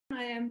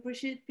I am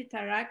Brigitte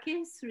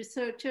Pitarakis,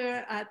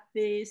 researcher at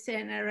the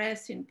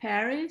CNRS in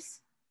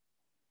Paris.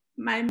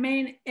 My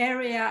main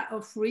area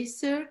of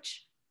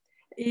research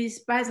is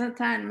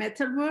Byzantine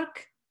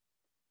metalwork.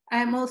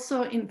 I'm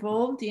also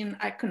involved in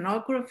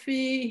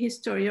iconography,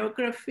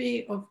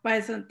 historiography of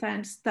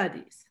Byzantine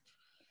studies.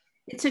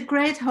 It's a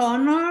great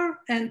honor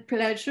and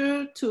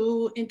pleasure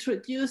to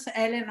introduce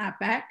Elena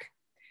Boeck,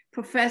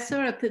 professor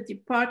at the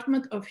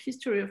Department of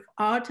History of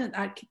Art and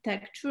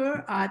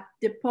Architecture at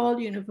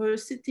DePaul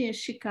University in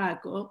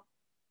Chicago.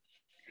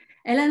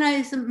 Elena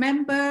is a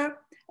member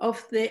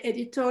of the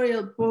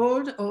editorial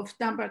board of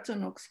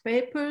Dumbarton Oaks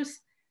Papers,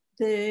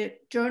 the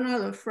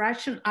Journal of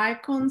Russian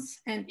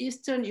Icons and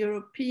Eastern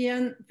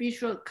European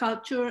Visual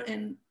Culture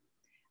and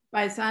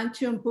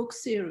Byzantium book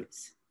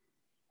series.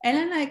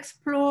 Elena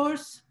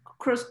explores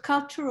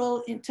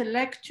cross-cultural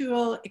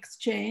intellectual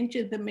exchange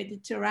in the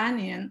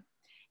Mediterranean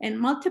and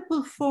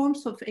multiple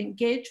forms of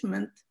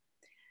engagement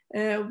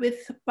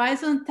with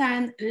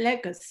Byzantine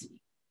legacy.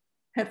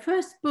 Her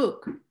first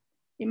book,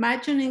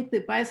 Imagining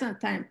the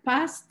Byzantine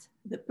Past,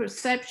 The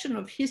Perception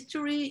of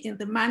History in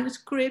the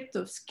Manuscript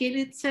of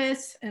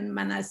Skylitzes and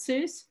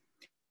Manasses,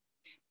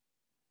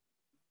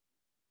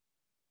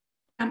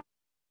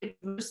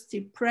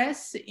 University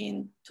Press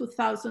in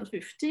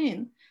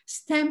 2015,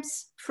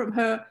 stems from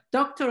her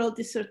doctoral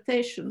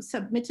dissertation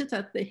submitted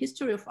at the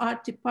History of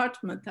Art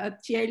department at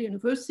Yale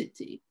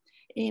University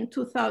in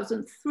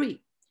 2003.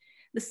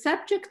 The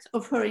subject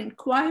of her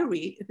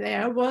inquiry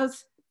there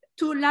was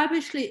two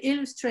lavishly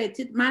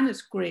illustrated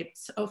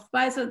manuscripts of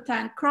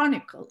Byzantine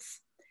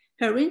chronicles.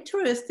 Her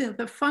interest in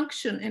the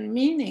function and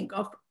meaning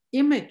of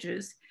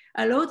images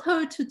allowed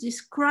her to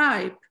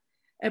describe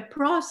a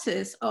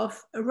process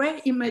of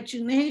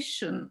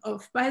reimagination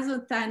of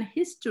Byzantine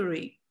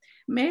history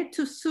made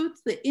to suit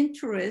the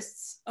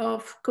interests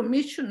of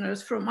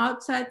commissioners from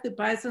outside the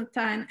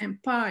Byzantine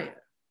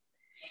Empire.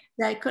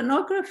 The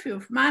iconography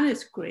of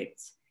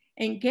manuscripts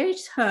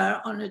engaged her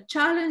on a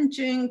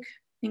challenging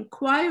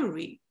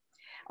inquiry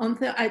on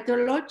the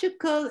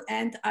ideological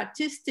and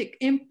artistic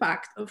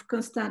impact of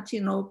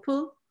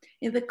Constantinople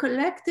in the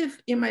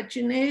collective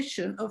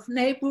imagination of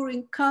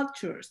neighboring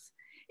cultures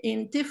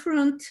in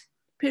different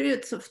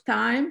periods of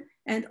time,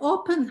 and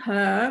opened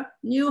her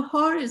new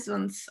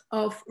horizons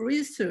of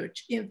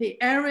research in the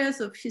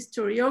areas of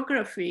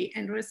historiography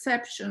and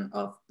reception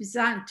of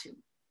Byzantium.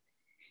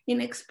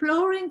 In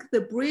exploring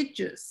the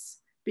bridges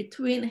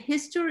between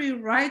history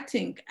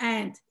writing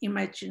and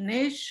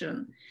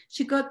imagination,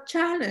 she got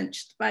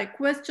challenged by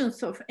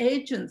questions of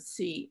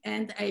agency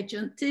and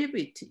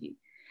agentivity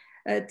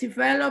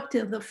developed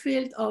in the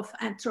field of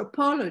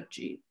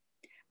anthropology.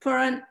 For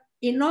an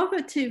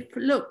innovative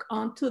look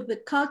onto the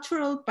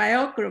cultural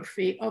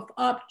biography of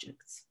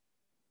objects.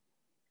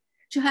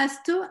 She has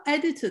two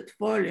edited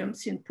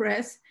volumes in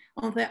press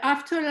on the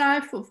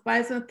afterlife of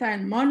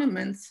Byzantine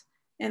monuments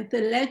and the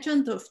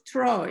legend of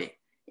Troy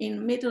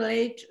in Middle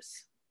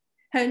Ages.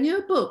 Her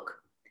new book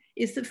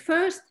is the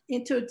first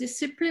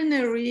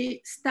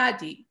interdisciplinary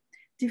study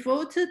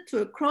devoted to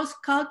a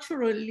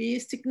cross-culturally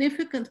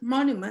significant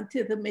monument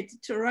in the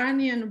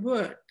Mediterranean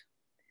world,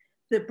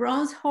 the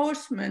Bronze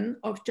Horseman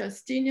of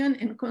Justinian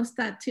in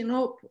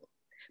Constantinople,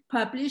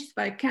 published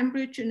by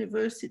Cambridge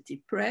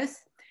University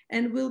Press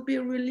and will be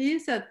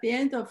released at the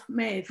end of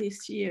May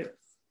this year.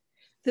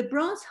 The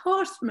Bronze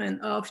Horseman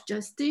of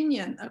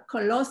Justinian, a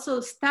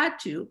colossal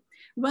statue,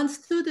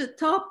 once stood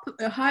atop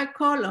a high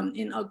column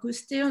in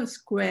Augustean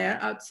Square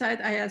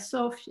outside Hagia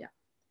Sophia.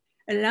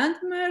 A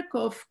landmark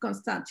of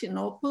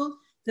Constantinople,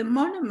 the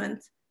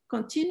monument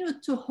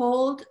continued to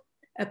hold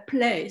a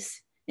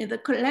place in the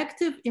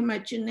collective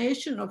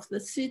imagination of the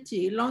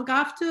city long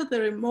after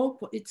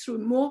its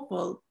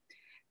removal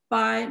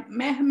by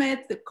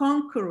Mehmed the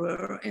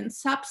Conqueror and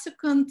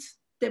subsequent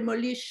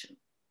demolition.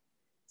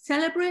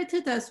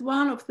 Celebrated as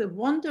one of the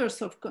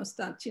wonders of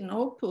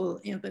Constantinople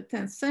in the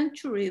 10th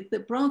century, the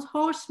Bronze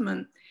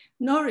Horseman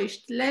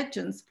nourished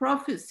legends,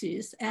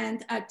 prophecies,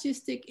 and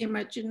artistic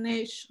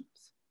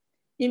imaginations.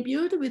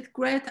 Imbued with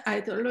great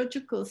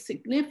ideological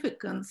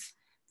significance,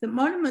 the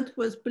monument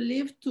was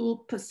believed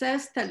to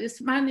possess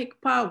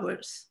talismanic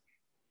powers.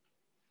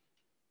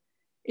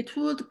 It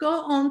would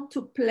go on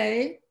to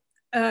play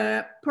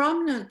a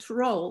prominent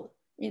role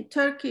in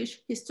Turkish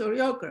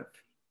historiography.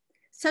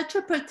 Such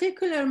a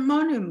particular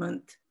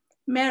monument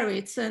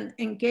merits an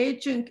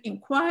engaging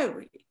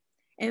inquiry,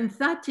 and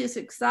that is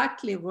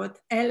exactly what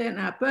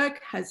Elena Boeck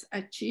has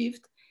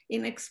achieved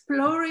in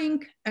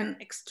exploring an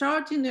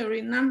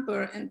extraordinary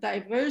number and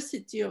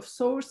diversity of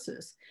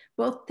sources,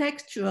 both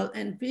textual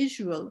and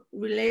visual,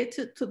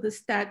 related to the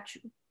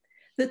statue.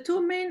 The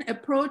two main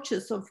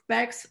approaches of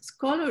Boeck's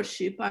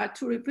scholarship are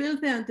to reveal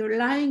the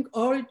underlying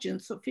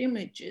origins of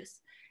images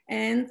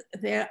and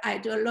their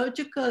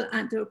ideological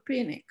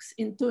underpinnings.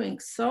 In doing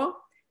so,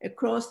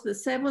 across the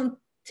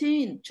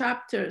 17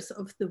 chapters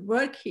of the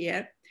work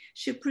here,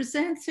 she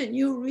presents a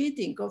new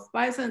reading of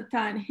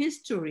Byzantine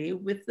history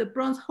with the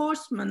Bronze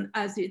Horseman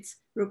as its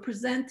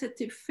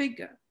representative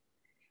figure.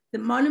 The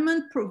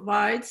monument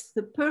provides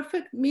the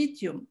perfect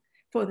medium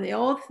for the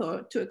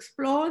author to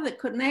explore the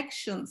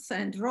connections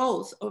and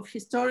roles of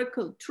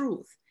historical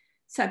truth,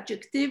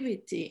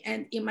 subjectivity,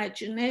 and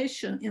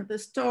imagination in the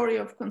story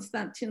of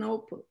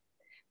Constantinople.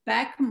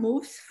 Boeck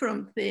moves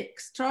from the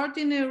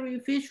extraordinary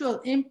visual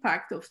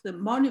impact of the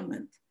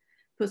monument,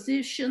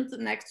 positioned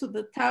next to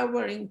the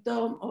towering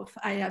dome of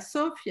Hagia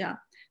Sophia,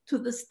 to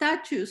the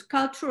statue's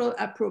cultural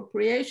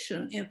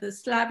appropriation in the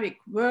Slavic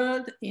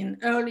world, in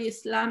early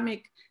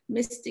Islamic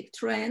mystic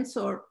trends,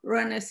 or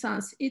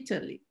Renaissance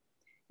Italy.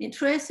 In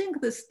tracing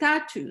the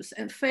statues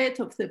and fate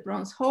of the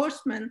bronze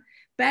horseman,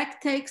 Boeck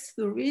takes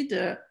the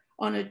reader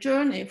on a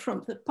journey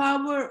from the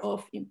power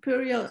of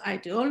imperial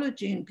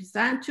ideology in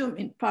Byzantium,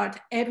 in part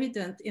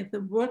evident in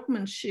the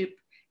workmanship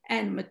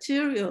and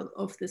material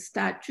of the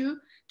statue,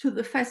 to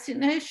the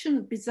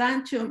fascination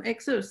Byzantium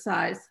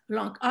exercised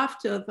long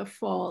after the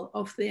fall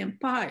of the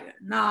empire.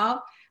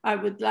 Now, I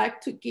would like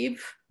to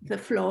give the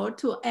floor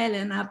to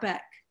Elena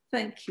Boeck.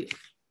 Thank you.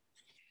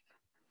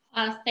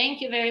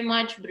 Thank you very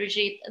much,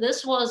 Brigitte.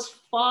 This was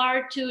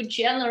far too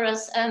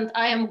generous, and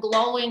I am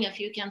glowing if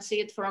you can see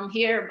it from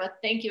here, but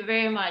thank you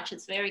very much.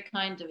 It's very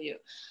kind of you.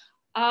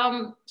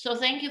 So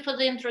thank you for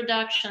the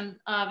introduction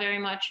very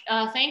much.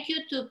 Thank you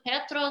to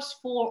Petros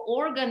for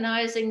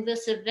organizing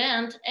this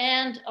event,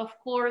 and of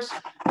course,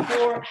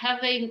 for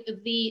having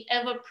the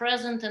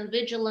ever-present and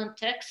vigilant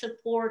tech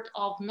support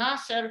of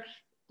Nasser,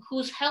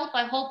 whose help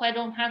I hope I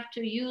don't have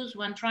to use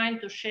when trying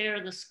to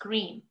share the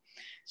screen.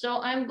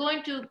 So I'm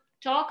going to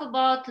talk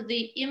about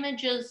the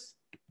images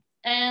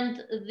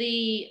and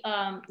the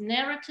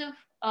narrative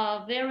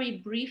very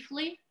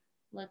briefly.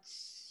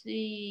 Let's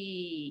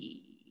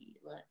see.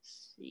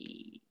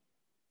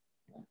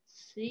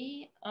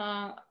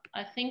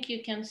 I think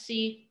you can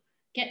see,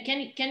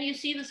 can you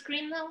see the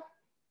screen now?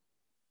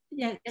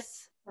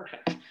 Yes.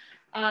 Perfect.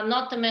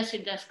 Not the messy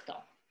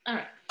desktop. All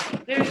right,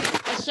 very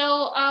good.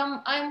 So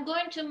I'm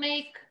going to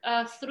make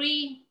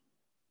 3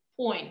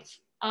 points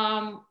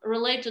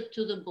related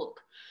to the book.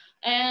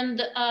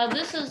 And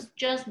this is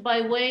just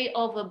by way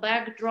of a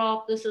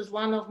backdrop. This is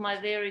one of my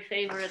very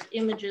favorite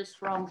images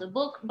from the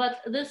book,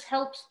 but this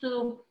helps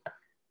to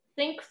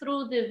think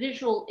through the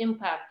visual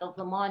impact of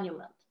the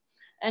monument.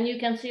 And you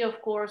can see, of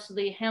course,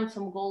 the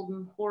handsome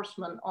golden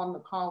horseman on the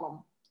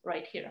column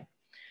right here.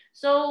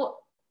 So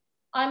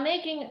I'm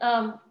making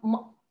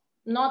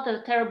not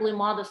a terribly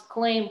modest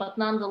claim, but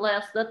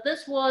nonetheless, that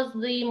this was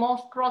the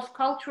most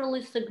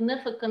cross-culturally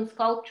significant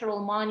sculptural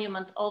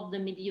monument of the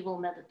medieval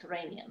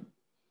Mediterranean.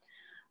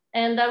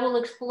 And I will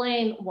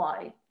explain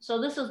why. So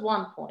this is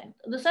one point.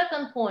 The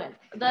second point,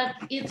 that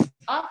its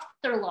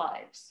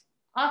afterlives,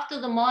 after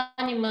the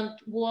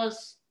monument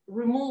was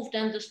removed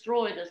and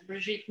destroyed, as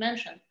Brigitte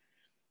mentioned,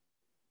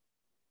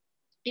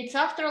 its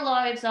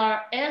afterlives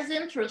are as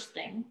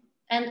interesting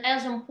and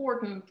as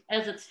important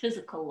as its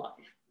physical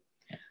life.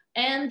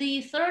 And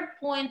the third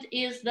point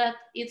is that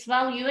its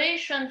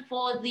valuation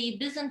for the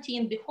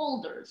Byzantine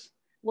beholders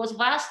was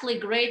vastly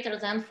greater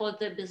than for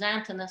the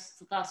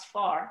Byzantinists thus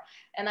far.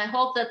 And I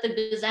hope that the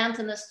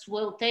Byzantinists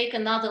will take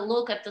another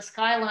look at the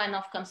skyline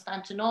of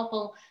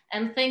Constantinople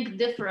and think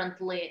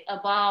differently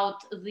about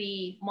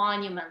the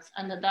monuments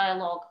and the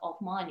dialogue of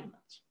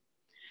monuments.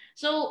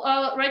 So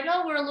right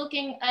now we're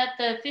looking at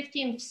the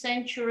 15th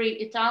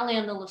century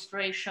Italian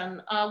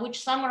illustration,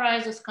 which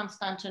summarizes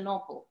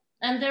Constantinople.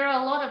 And there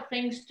are a lot of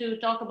things to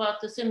talk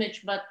about this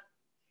image, but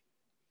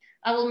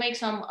I will make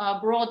some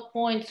broad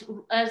points,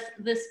 as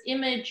this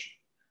image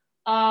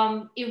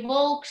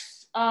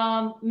evokes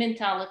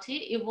mentality,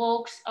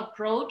 evokes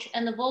approach,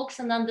 and evokes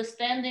an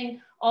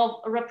understanding of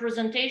a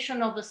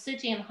representation of a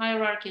city and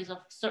hierarchies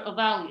of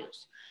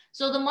values.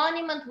 So the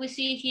monument we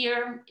see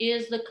here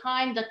is the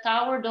kind that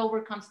towered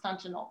over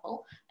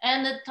Constantinople,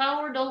 and it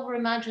towered over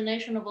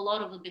imagination of a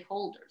lot of the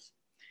beholders.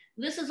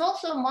 This is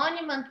also a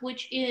monument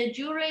which,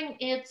 during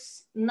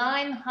its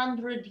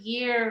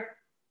 900-year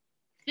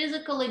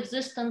physical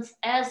existence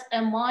as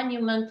a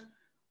monument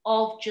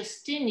of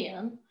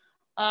Justinian,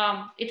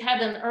 it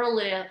had an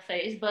earlier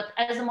phase, but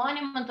as a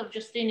monument of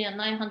Justinian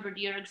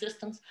 900-year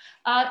existence,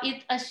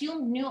 it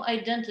assumed new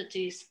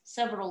identities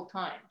several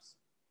times.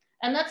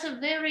 And that's a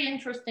very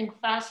interesting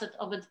facet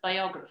of its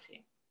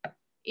biography.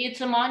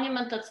 It's a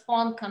monument that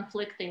spawned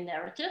conflicting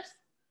narratives,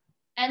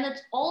 and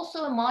it's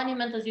also a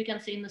monument, as you can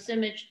see in this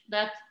image,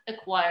 that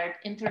acquired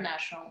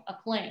international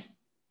acclaim.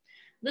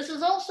 This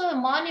is also a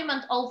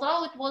monument,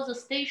 although it was a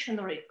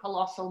stationary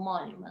colossal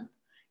monument,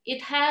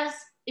 it has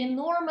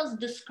enormous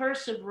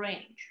discursive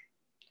range.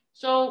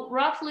 So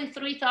roughly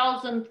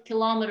 3,000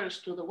 kilometers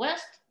to the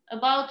west,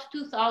 about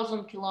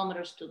 2,000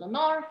 kilometers to the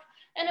north,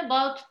 and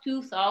about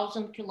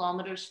 2,000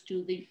 kilometers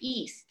to the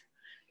east.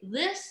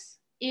 This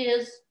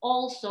is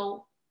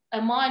also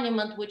a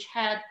monument which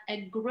had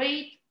a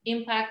great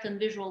impact in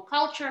visual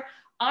culture,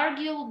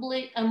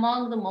 arguably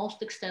among the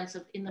most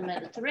extensive in the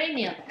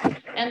Mediterranean.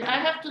 And I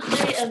have to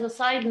say, as a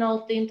side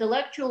note, the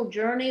intellectual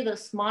journey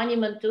this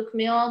monument took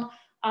me on,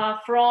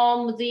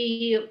 from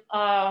the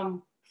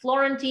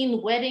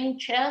Florentine wedding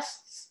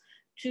chests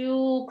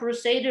to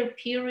Crusader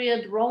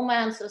period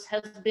romances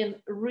has been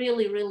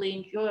really, really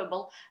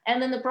enjoyable.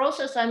 And in the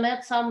process, I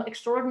met some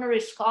extraordinary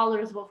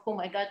scholars with whom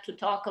I got to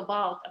talk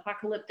about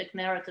apocalyptic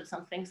narratives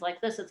and things like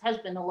this. It has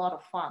been a lot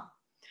of fun.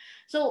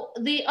 So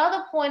the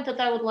other point that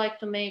I would like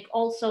to make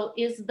also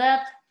is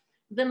that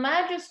the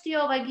majesty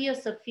of Hagia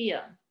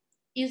Sophia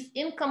is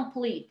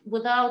incomplete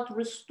without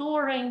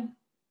restoring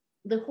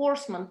the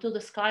horsemen to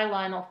the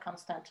skyline of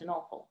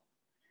Constantinople.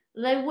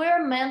 They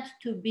were meant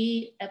to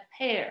be a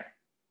pair.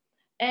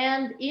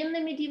 And in the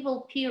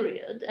medieval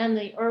period and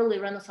the early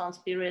Renaissance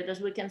period,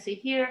 as we can see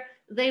here,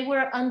 they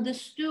were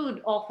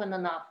understood often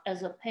enough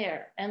as a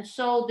pair. And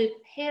so the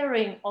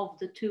pairing of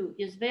the two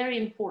is very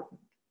important.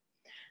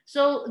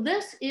 So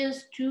this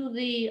is to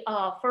the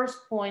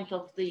first point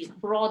of the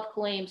broad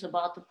claims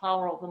about the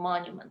power of the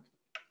monument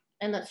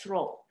and its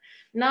role.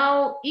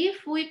 Now,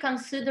 if we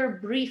consider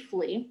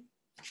briefly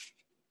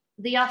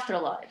the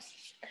afterlives,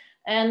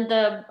 and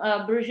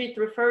Brigitte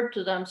referred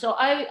to them. So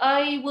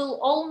I will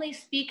only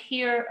speak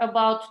here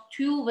about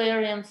two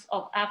variants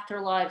of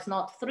afterlives,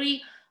 not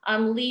three.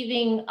 I'm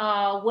leaving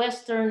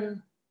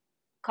Western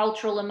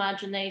cultural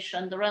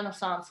imagination, the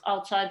Renaissance,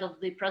 outside of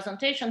the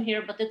presentation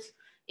here, but it's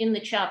in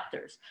the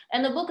chapters.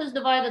 And the book is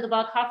divided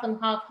about half and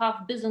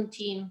half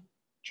Byzantine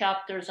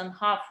chapters and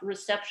half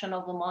reception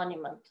of the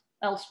monument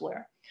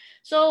elsewhere.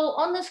 So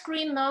on the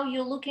screen now,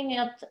 you're looking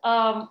at,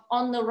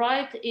 on the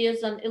right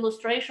is an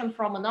illustration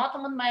from an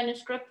Ottoman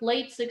manuscript,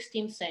 late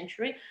 16th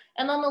century.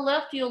 And on the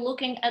left, you're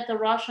looking at a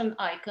Russian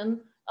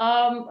icon,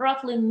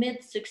 roughly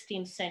mid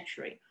 16th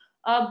century.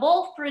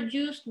 Both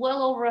produced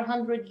well over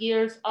 100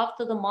 years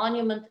after the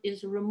monument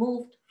is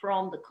removed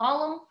from the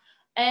column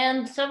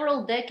and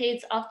several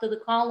decades after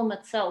the column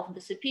itself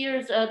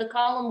disappears. The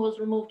column was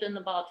removed in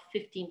about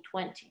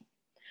 1520.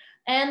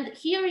 And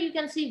here you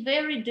can see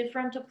very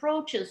different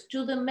approaches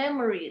to the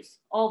memories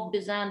of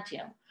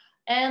Byzantium.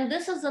 And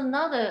this is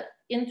another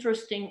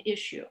interesting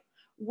issue.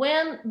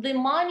 When the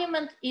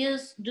monument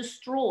is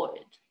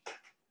destroyed,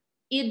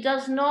 it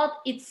does not,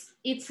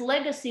 its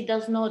legacy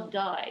does not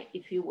die,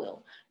 if you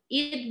will.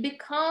 It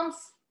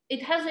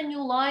has a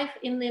new life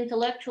in the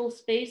intellectual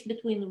space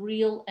between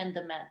real and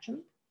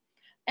imagined.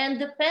 And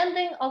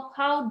depending on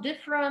how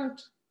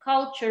different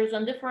cultures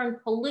and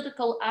different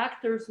political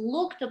actors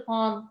looked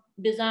upon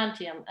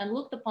Byzantium and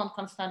looked upon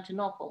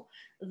Constantinople,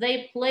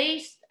 they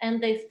placed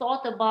and they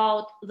thought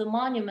about the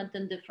monument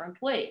in different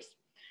ways.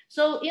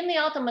 So in the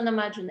Ottoman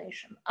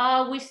imagination,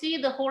 we see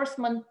the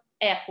horseman,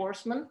 a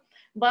horseman,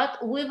 but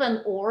with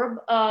an orb,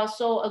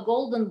 so a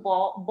golden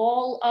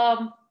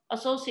ball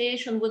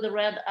association with the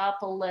red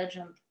apple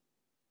legend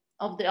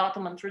of the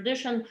Ottoman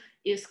tradition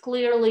is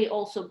clearly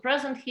also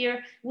present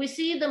here. We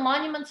see the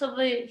monuments of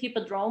the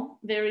hippodrome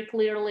very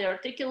clearly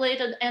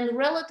articulated, and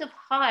relative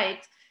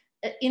height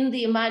in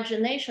the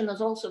imagination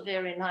is also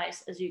very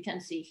nice, as you can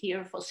see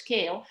here for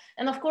scale.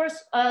 And of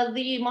course,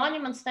 the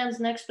monument stands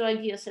next to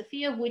Hagia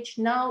Sophia, which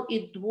now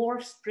it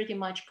dwarfs pretty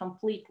much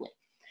completely.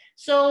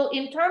 So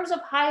in terms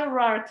of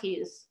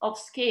hierarchies of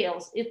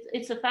scales,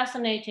 it's a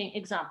fascinating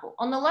example.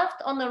 On the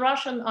left, on the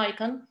Russian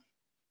icon,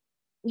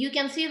 you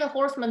can see the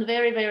horseman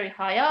very, very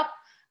high up,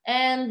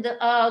 and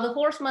the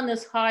horseman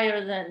is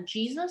higher than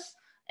Jesus,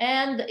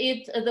 and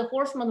the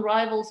horseman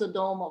rivals the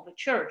dome of a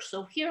church.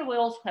 So here we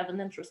also have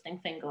an interesting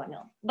thing going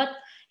on. But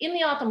in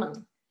the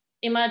Ottoman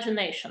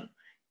imagination,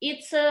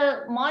 it's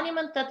a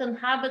monument that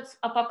inhabits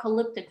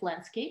apocalyptic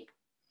landscape.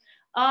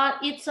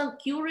 It's a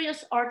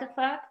curious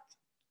artifact.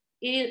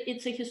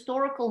 It's a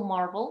historical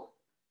marvel.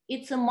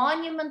 It's a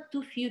monument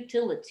to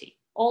futility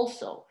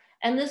also.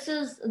 And this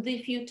is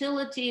the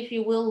futility, if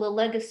you will, the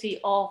legacy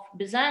of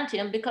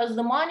Byzantium, because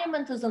the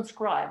monument is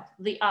inscribed,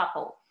 the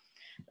apple,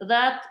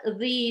 that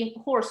the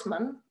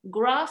horseman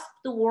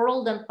grasped the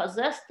world and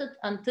possessed it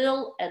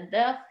until at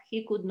death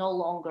he could no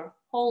longer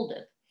hold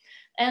it.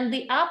 And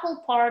the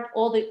apple part,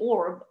 or the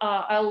orb,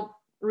 I'll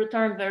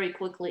return very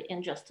quickly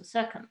in just a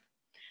second.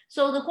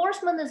 So the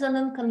horseman is an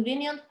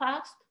inconvenient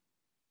past,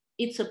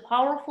 it's a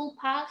powerful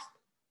past,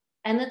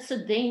 and it's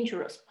a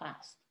dangerous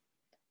past.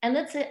 And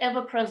it's an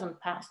ever-present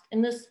past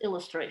in this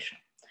illustration.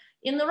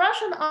 In the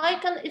Russian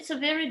icon, it's a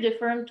very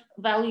different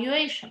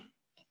valuation.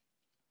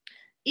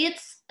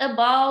 It's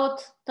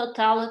about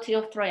totality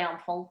of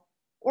triumphal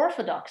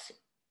orthodoxy.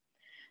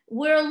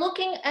 We're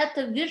looking at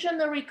the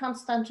visionary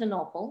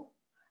Constantinople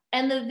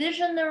and the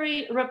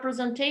visionary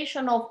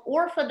representation of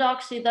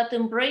orthodoxy that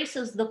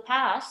embraces the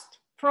past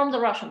from the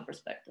Russian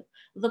perspective,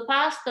 the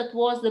past that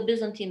was the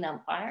Byzantine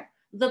Empire,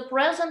 the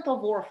present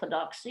of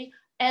orthodoxy,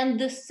 and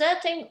the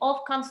setting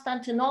of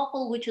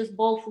Constantinople, which is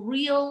both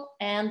real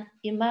and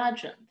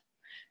imagined.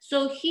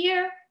 So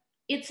here,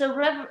 it's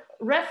a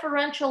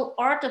referential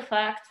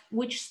artifact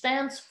which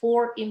stands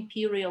for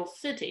imperial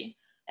city.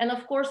 And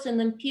of course, an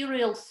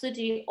imperial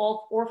city of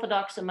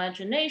Orthodox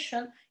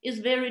imagination is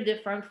very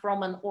different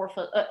from an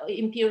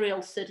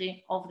imperial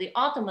city of the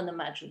Ottoman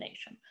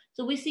imagination.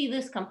 So we see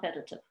this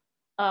competitive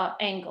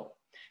angle.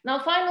 Now,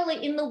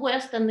 finally, in the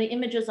West, and the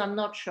images I'm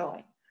not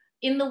showing,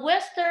 in the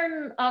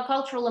Western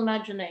cultural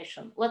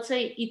imagination, let's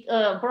say,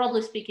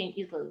 broadly speaking,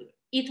 Italy,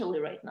 Italy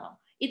right now.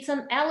 It's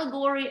an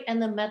allegory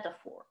and a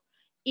metaphor.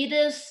 It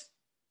is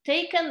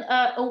taken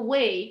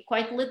away,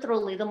 quite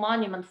literally, the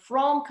monument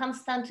from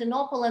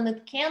Constantinople, and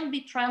it can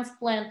be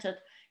transplanted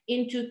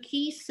into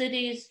key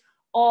cities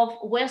of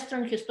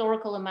Western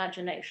historical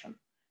imagination: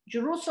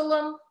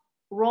 Jerusalem,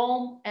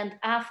 Rome, and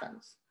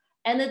Athens.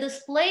 And it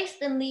is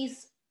placed in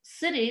these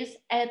cities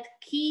at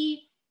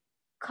key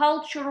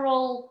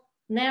cultural,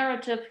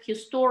 narrative,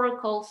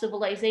 historical,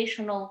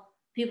 civilizational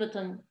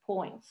pivoting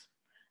points.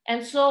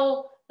 And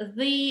so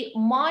the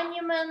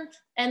monument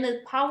and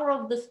the power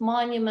of this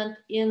monument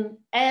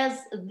as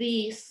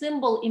the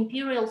symbol,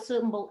 imperial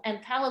symbol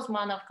and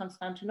talisman of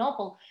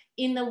Constantinople,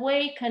 in a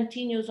way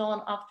continues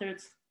on after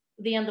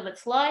the end of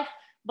its life,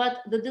 but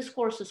the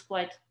discourse is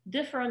quite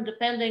different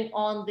depending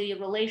on the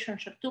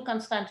relationship to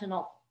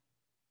Constantinople.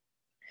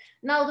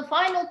 Now, the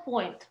final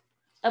point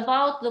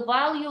about the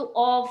value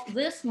of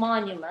this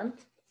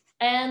monument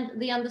and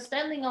the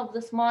understanding of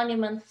this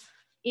monument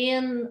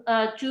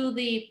to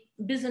the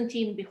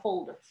Byzantine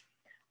beholders.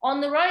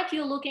 On the right,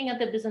 you're looking at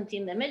the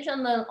Byzantine image,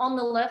 and on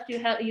the left,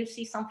 you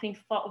see something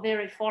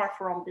very far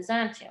from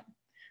Byzantium.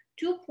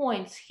 2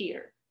 points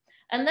here,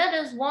 and that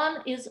is,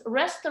 one is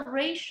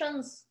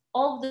restorations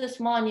of this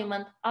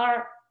monument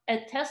are a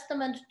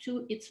testament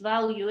to its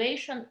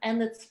valuation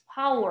and its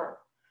power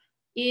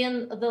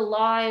in the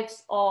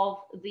lives of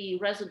the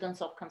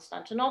residents of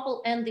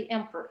Constantinople and the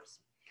emperors.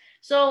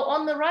 So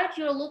on the right,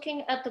 you're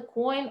looking at the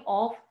coin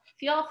of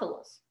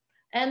Theophilus.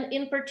 And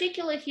in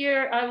particular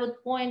here, I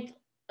would point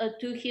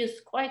to his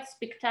quite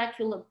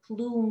spectacular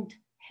plumed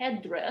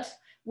headdress,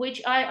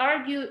 which I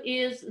argue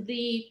is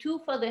the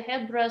tufa, the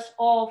headdress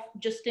of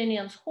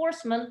Justinian's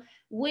horseman,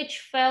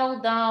 which fell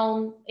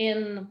down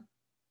in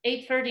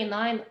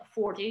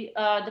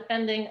 839-40,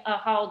 depending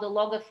how the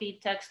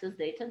logography text is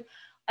dated,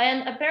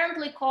 and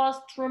apparently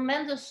caused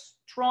tremendous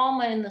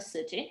trauma in the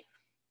city.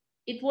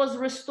 It was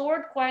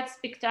restored quite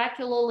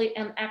spectacularly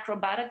and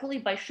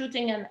acrobatically by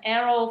shooting an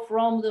arrow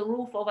from the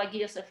roof of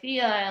Hagia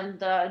Sophia and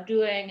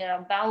doing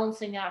a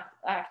balancing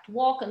act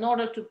walk in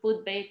order to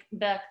put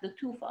back the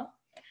tufa.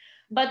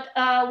 But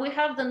we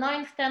have the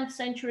 9th, 10th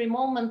century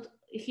moment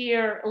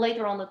here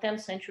later on the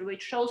 10th century,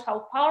 which shows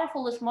how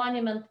powerful this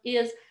monument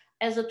is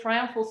as a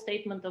triumphal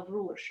statement of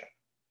rulership.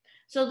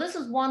 So this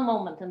is one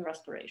moment in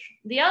restoration.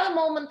 The other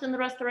moment in the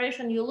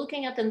restoration, you're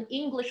looking at an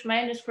English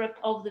manuscript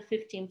of the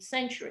 15th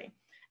century.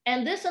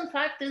 And this, in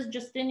fact, is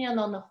Justinian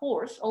on a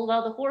horse,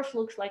 although the horse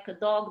looks like a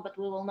dog, but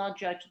we will not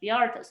judge the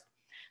artist.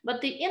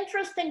 But the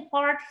interesting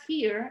part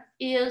here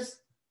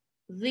is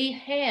the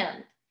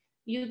hand.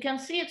 You can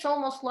see it's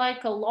almost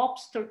like a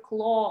lobster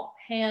claw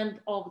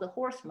hand of the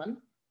horseman,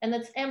 and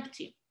it's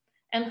empty.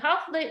 And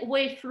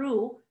halfway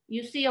through,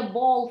 you see a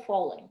ball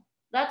falling.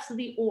 That's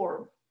the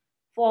orb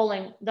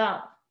falling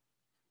down.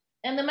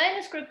 And the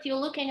manuscript you're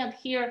looking at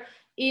here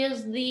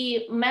is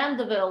the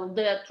Mandeville,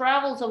 the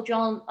Travels of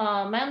John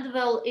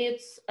Mandeville.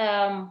 It's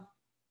a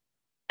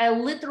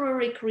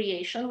literary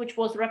creation, which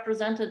was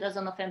represented as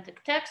an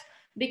authentic text,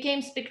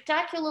 became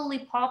spectacularly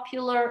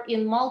popular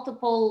in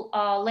multiple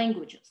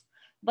languages.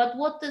 But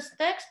what this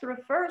text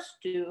refers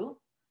to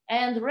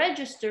and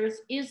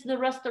registers is the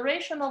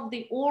restoration of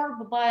the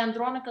orb by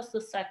Andronicus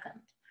II.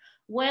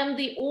 When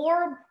the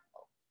orb,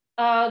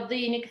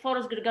 the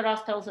Nikephoros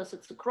Grigoras tells us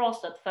it's the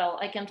cross that fell.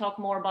 I can talk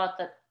more about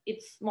that.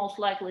 It's most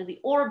likely the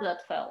orb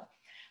that fell.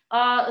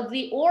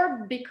 The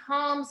orb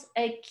becomes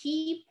a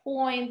key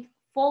point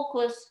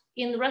focus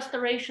in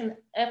restoration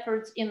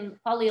efforts in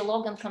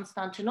Palaiologan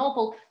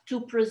Constantinople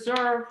to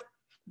preserve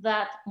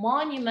that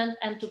monument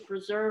and to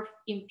preserve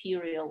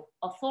imperial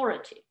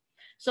authority.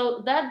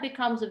 So that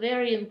becomes a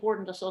very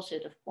important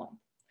associative point.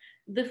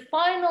 The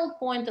final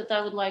point that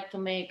I would like to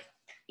make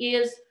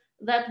is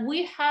that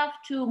we have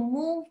to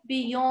move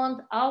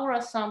beyond our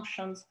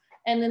assumptions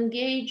and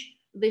engage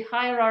the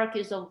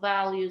hierarchies of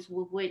values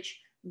with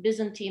which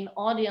Byzantine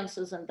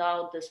audiences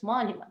endowed this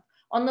monument.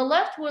 On the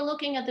left, we're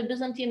looking at the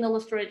Byzantine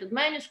illustrated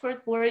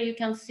manuscript, where you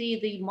can see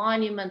the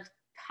monument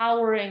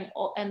towering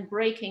and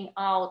breaking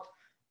out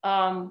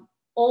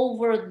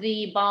over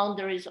the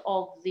boundaries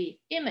of the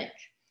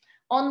image.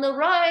 On the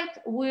right,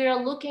 we're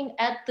looking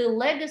at the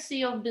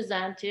legacy of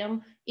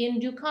Byzantium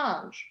in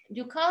Ducange.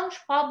 Ducange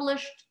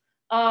published,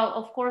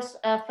 of course,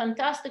 a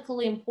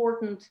fantastically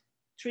important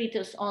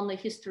treatise on the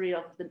history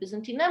of the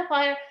Byzantine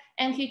Empire,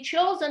 and he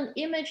chose an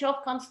image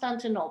of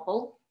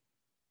Constantinople.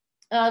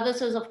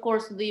 This is, of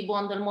course, the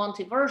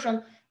Buondelmonte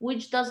version,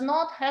 which does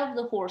not have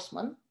the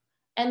horseman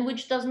and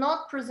which does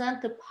not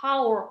present the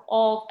power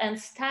of and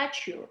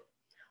stature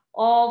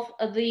of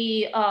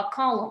the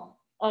column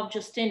of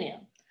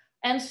Justinian.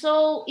 And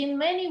so in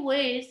many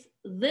ways,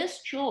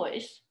 this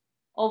choice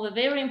of a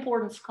very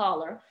important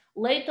scholar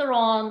later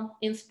on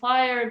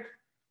inspired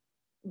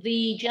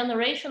the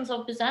generations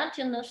of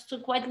Byzantinists to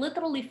quite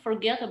literally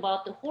forget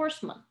about the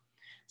horseman.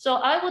 So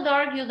I would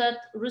argue that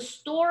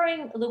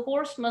restoring the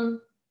horseman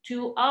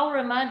to our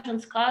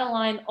imagined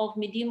skyline of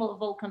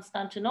medieval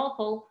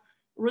Constantinople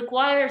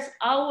requires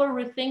our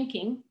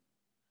rethinking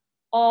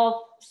of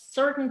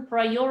certain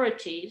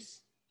priorities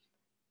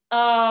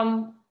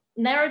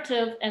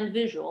narrative and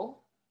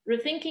visual,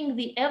 rethinking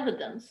the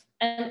evidence,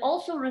 and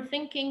also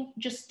rethinking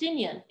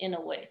Justinian in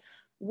a way.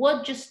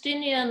 What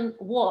Justinian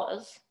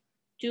was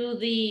to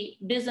the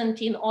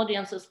Byzantine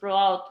audiences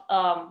throughout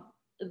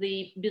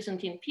the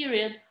Byzantine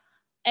period,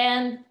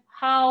 and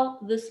how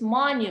this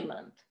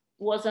monument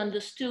was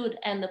understood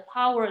and the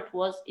power it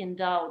was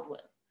endowed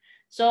with.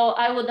 So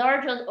I would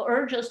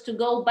urge us to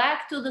go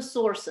back to the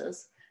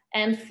sources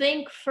and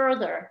think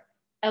further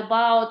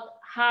about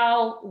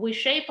how we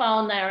shape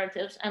our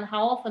narratives and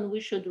how often we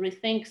should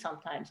rethink,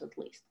 sometimes at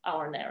least,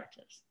 our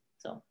narratives.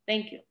 So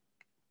thank you.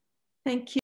 Thank you.